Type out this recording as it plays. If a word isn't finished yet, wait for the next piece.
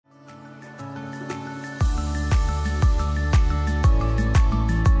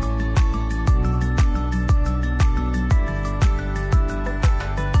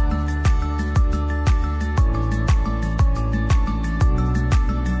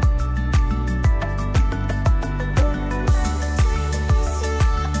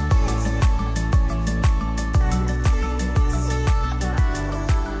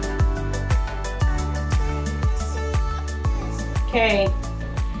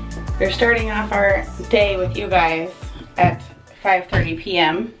We're starting off our day with you guys at 5:30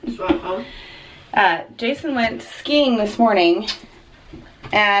 p.m. Jason went skiing this morning,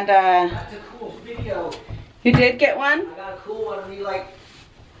 and that's a cool video. You did get one? I got a cool one. We like.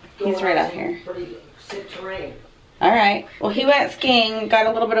 He's right out here. Pretty sick terrain. All right. Well, he went skiing, got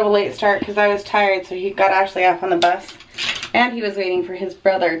a little bit of a late start because I was tired, so he got actually off on the bus, and he was waiting for his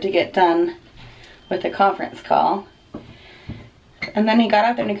brother to get done with the conference call. And then he got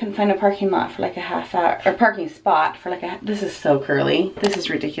out there and he couldn't find a parking lot for like a half hour, or parking spot for like a, this is so curly. This is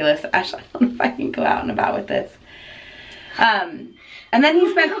ridiculous. Actually, I don't know if I can go out and about with this. And then he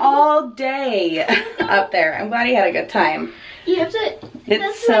spent all day up there. I'm glad he had a good time. Yeah, that's it.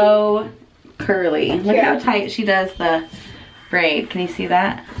 It's so curly. Look at how tight she does the braid. Can you see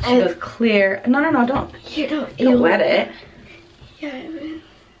that? She goes clear. No, don't. Here, Don't wet it. Yeah.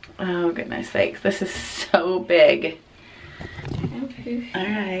 Oh, goodness sakes. This is so big. All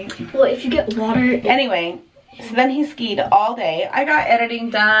right. Well, if you get water. Anyway, so then he skied all day. I got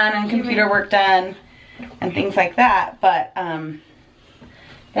editing done and computer work done and things like that, but then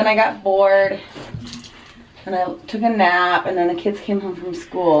I got bored and I took a nap, and then the kids came home from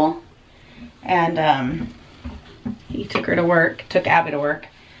school, and he took her to work, took Abby to work,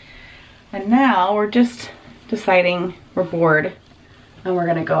 and now we're just deciding we're bored and we're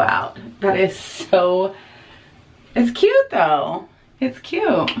gonna go out. That is so, it's cute though. It's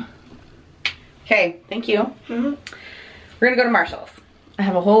cute. Okay, thank you. We're gonna go to Marshall's. I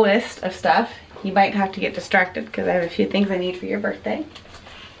have a whole list of stuff. You might have to get distracted because I have a few things I need for your birthday.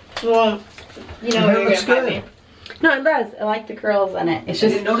 Well, you know It looks good. No, it does. I like the curls on it. It's I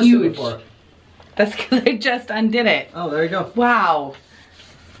just didn't notice huge. it before. That's because I just undid it. Oh, there you go. Wow.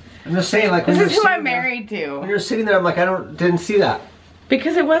 I'm just saying, like, This when is you're who I'm sitting there- married to. When you're sitting there, I'm like, didn't see that.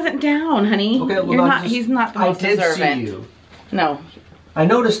 Because it wasn't down, honey. Okay, well, You're I'm not. just- He's not the most I did observant. see you. No. I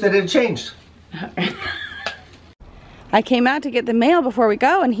noticed that it changed. I came out to get the mail before we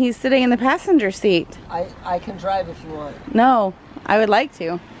go, and he's sitting in the passenger seat. I can drive if you want. No, I would like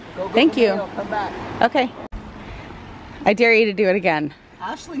to. Go Thank you. Come back. Okay. I dare you to do it again.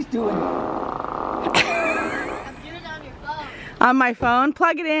 Ashley's doing it. I'm doing it on your phone. On my phone?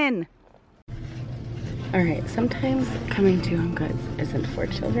 Plug it in. Alright, sometimes coming to Homegoods isn't for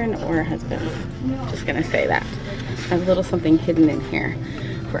children or husbands. Just gonna say that. I have a little something hidden in here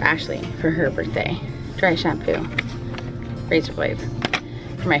for Ashley for her birthday. Dry shampoo, razor blades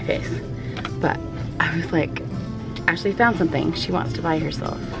for my face. But I was like, Ashley found something she wants to buy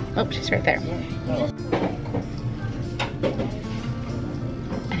herself. Oh, she's right there.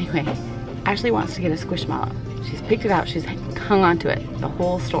 Anyway, Ashley wants to get a Squishmallow. She's picked it out, she's hung onto it the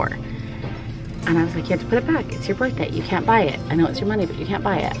whole store. And I was like, you have to put it back. It's your birthday. You can't buy it. I know it's your money, but you can't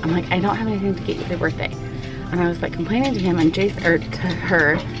buy it. I'm like, I don't have anything to get you for your birthday. And I was like complaining to him and Jason, or to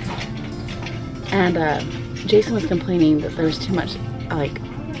her. And Jason was complaining that there was too much like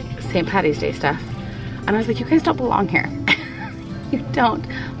St. Patty's Day stuff. And I was like, you guys don't belong here. You don't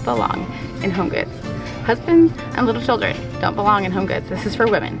belong in Homegoods. Husbands and little children don't belong in Homegoods. This is for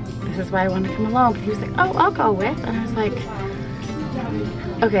women. This is why I wanted to come alone. But he was like, oh, I'll go with. And I was like,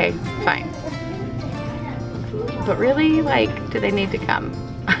 okay, fine. But really, like, do they need to come?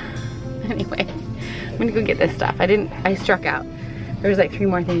 Anyway, I'm gonna go get this stuff. I struck out. There was like 3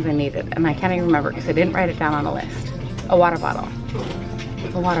 more things I needed, and I can't even remember because I didn't write it down on a list. A water bottle.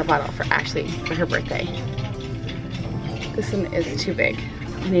 A water bottle for Ashley for her birthday. This one is too big.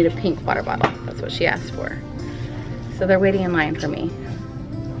 I need a pink water bottle. That's what she asked for. So they're waiting in line for me.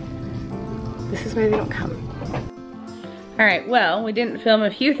 This is why they don't come. All right, well, we didn't film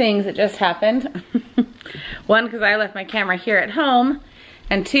a few things that just happened. 1, because I left my camera here at home,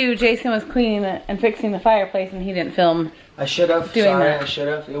 and 2, Jason was cleaning and fixing the fireplace and he didn't film. I should have. Doing Sorry, that. I should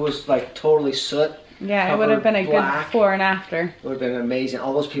have. It was like totally soot. Yeah, it would have been a black. good before and after. It would have been amazing.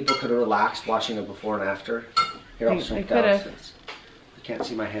 All those people could have relaxed watching it before and after. Here, I'll They shrink could down have. since you can't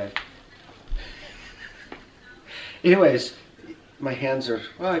see my head. Anyways, my hands are,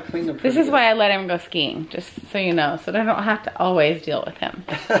 well, I cleaned them This pretty is good. why I let him go skiing, just so you know, so that I don't have to always deal with him.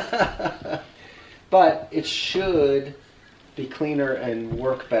 But it should be cleaner and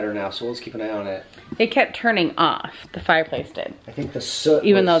work better now, so let's keep an eye on it. It kept turning off, the fireplace did. I think the soot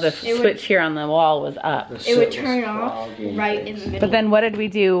Even though the was, switch here on the wall was up. the It soot would was turn off fogging right in things. the middle. But then what did we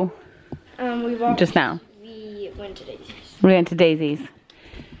do we walked. just now? We went to Daisy's. We went to Daisy's.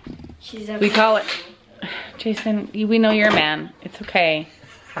 She's We call it, Jason, we know you're a man. It's okay.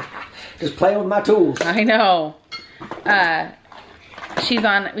 Just playing with my tools. I know. She's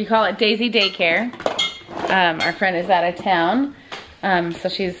on, we call it Daisy Daycare. Our friend is out of town. So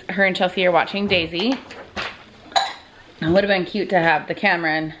her and Chelsea are watching Daisy. It would have been cute to have the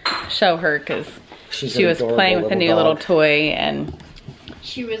camera and show her because She's she an was adorable playing with a new little dog. toy and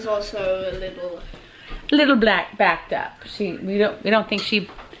She was also a little black backed up. We don't think she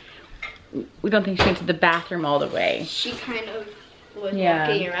went to the bathroom all the way. She kind of was Yeah.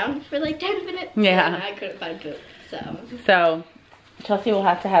 walking around for like 10 minutes. Yeah. And I couldn't find poop. So Chelsea will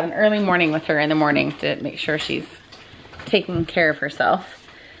have to have an early morning with her in the morning to make sure she's taking care of herself.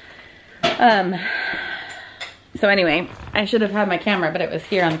 So anyway, I should have had my camera, but it was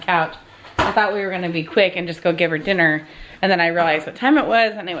here on the couch. I thought we were gonna be quick and just go give her dinner. And then I realized what time it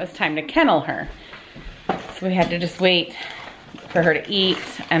was and it was time to kennel her. So we had to just wait for her to eat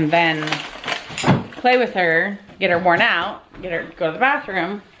and then play with her, get her worn out, get her to go to the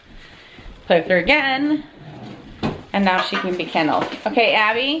bathroom, play with her again, and now she can be kenneled. Okay,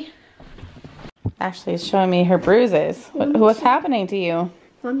 Abby. Ashley is showing me her bruises. What's happening to you?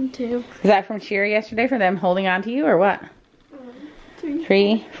 1, 2, Is that from cheer yesterday for them holding on to you or what? 3.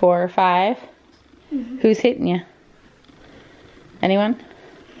 3, 4, 5. Who's hitting you? Anyone?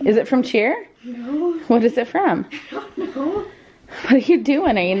 Is it from cheer? No. What is it from? I don't know. What are you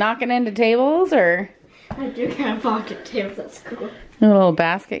doing? Are you knocking into tables or I do kind of pocket tables at school. a little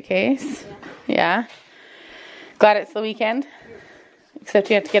basket case? Yeah. Glad it's the weekend. Except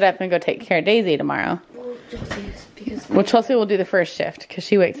you have to get up and go take care of Daisy tomorrow. Well, Chelsea's because Well, Chelsea will do the first shift because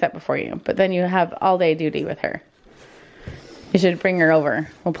she wakes up before you. But then you have all day duty with her. You should bring her over.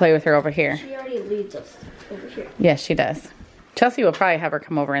 We'll play with her over here. she already leads us over here. Yes, she does. Chelsea will probably have her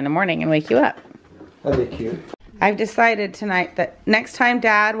come over in the morning and wake you up. That'd be cute. I've decided tonight that next time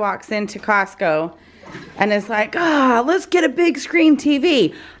Dad walks into Costco and is like, let's get a big screen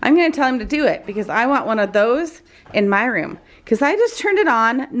TV, I'm going to tell him to do it because I want one of those in my room. Because I just turned it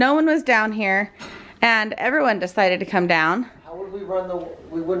on, no one was down here, and everyone decided to come down. How would we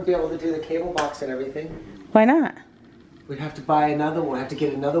we wouldn't be able to do the cable box and everything. Why not? We'd have to buy another one, have to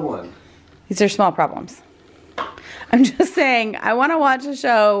get another one. These are small problems. I'm just saying, I want to watch a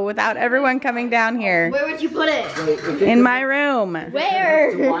show without everyone coming down here. Where would you put it? Wait, if it In could- my room.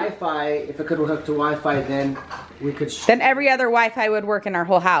 Where? To Wi-Fi, if it could hook to Wi-Fi, then we could. Then every other Wi-Fi would work in our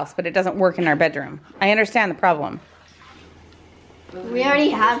whole house, but it doesn't work in our bedroom. I understand the problem. We already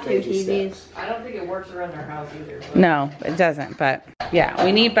have 2 TVs. I don't think it works around our house either. But No, it doesn't, but yeah,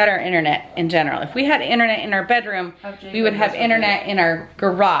 we need better internet in general. If we had internet in our bedroom, we would have internet in our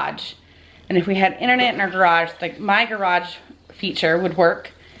garage. And if we had internet in our garage, like my garage feature would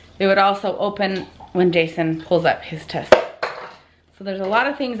work. It would also open when Jason pulls up his test. So there's a lot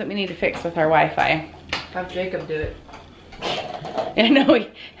of things that we need to fix with our Wi-Fi. have Jacob do it. I know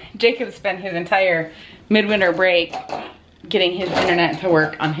Jacob spent his entire midwinter break getting his internet to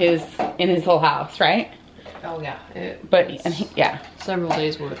work on in his whole house, right? Oh yeah. Yeah, Several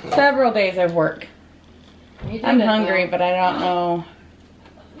days worth. Of several days of work. He did I'm it, hungry, though. but I don't know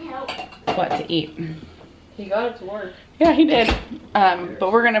what to eat. He got it to work. Yeah, he did.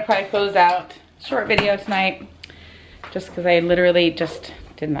 But we're gonna probably close out short video tonight, just because I literally just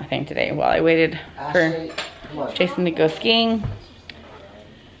did nothing today while I waited for Ashley, come on. Jason to go skiing.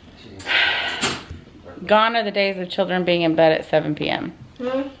 Gone are the days of children being in bed at 7 p.m.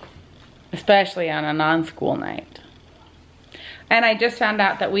 Especially on a non-school night. And I just found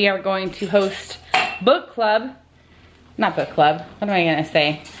out that we are going to host book club. Not book club. What am I going to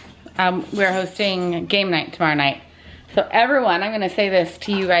say? We're hosting game night tomorrow night. So everyone, I'm going to say this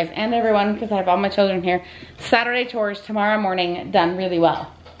to you guys and everyone because I have all my children here. Saturday chores tomorrow morning done really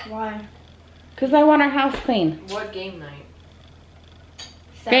well. Why? Because I want our house clean. What game night?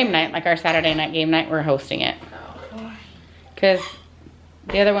 Game night, like our Saturday night game night, we're hosting it. Oh. Because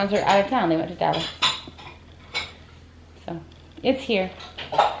the other ones are out of town. They went to Dallas. So, it's here.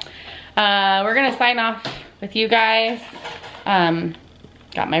 We're going to sign off with you guys.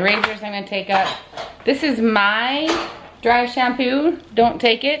 Got my razors I'm going to take up. This is my dry shampoo. Don't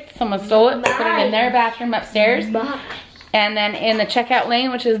take it. Someone stole it. Put it in their bathroom upstairs. And then in the checkout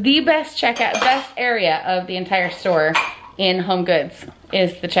lane, which is the best area of the entire store in Homegoods,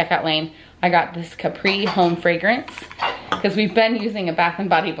 is the checkout lane. I got this Capri Home Fragrance because we've been using a Bath &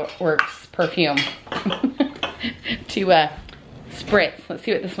 Body Works perfume to spritz. Let's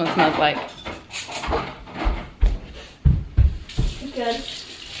see what this one smells like. Good.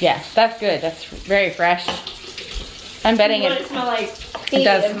 Yeah, that's good. That's very fresh. I'm betting What it it smell like? it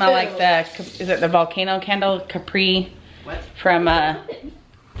does smell like is it the volcano candle Capri from,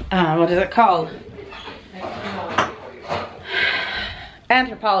 what is it called?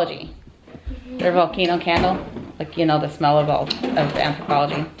 Anthropology. Their volcano candle. Like, you know, the smell of the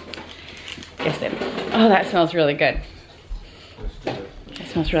Anthropology. Yes, it. Oh, that smells really good. It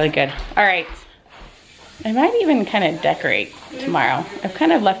smells really good. All right. I might even kind of decorate tomorrow. I've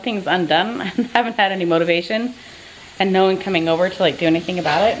kind of left things undone. I haven't had any motivation and no one coming over to like do anything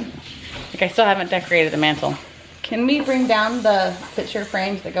about it. Like I still haven't decorated the mantle. Can we bring down the picture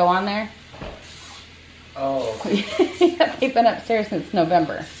frames that go on there? Oh. Yeah, they've been upstairs since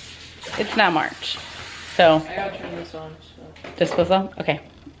November. It's now March. So. I gotta turn this on. So. This was on? Okay.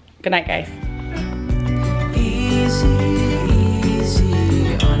 Good night, guys. Easy,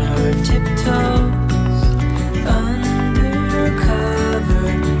 easy on our tiptoes.